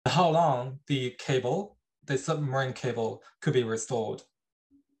how long the cable, the submarine cable, could be restored?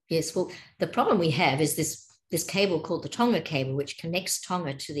 Yes, well, the problem we have is this cable called the Tonga cable, which connects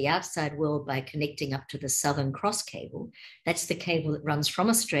Tonga to the outside world by connecting up to the Southern Cross cable. That's the cable that runs from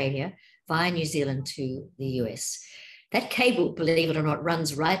Australia via New Zealand to the US. That cable, believe it or not,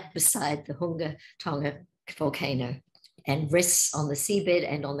 runs right beside the Hunga Tonga volcano and rests on the seabed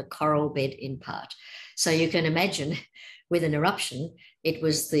and on the coral bed in part. So you can imagine with an eruption, it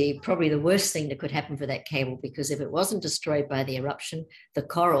was probably the worst thing that could happen for that cable, because if it wasn't destroyed by the eruption, the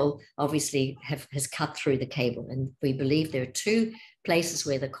coral obviously has cut through the cable. And we believe there are two places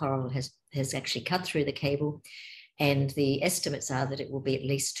where the coral has actually cut through the cable. And the estimates are that it will be at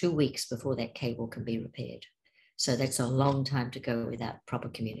least 2 weeks before that cable can be repaired. So that's a long time to go without proper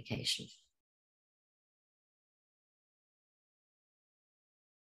communication.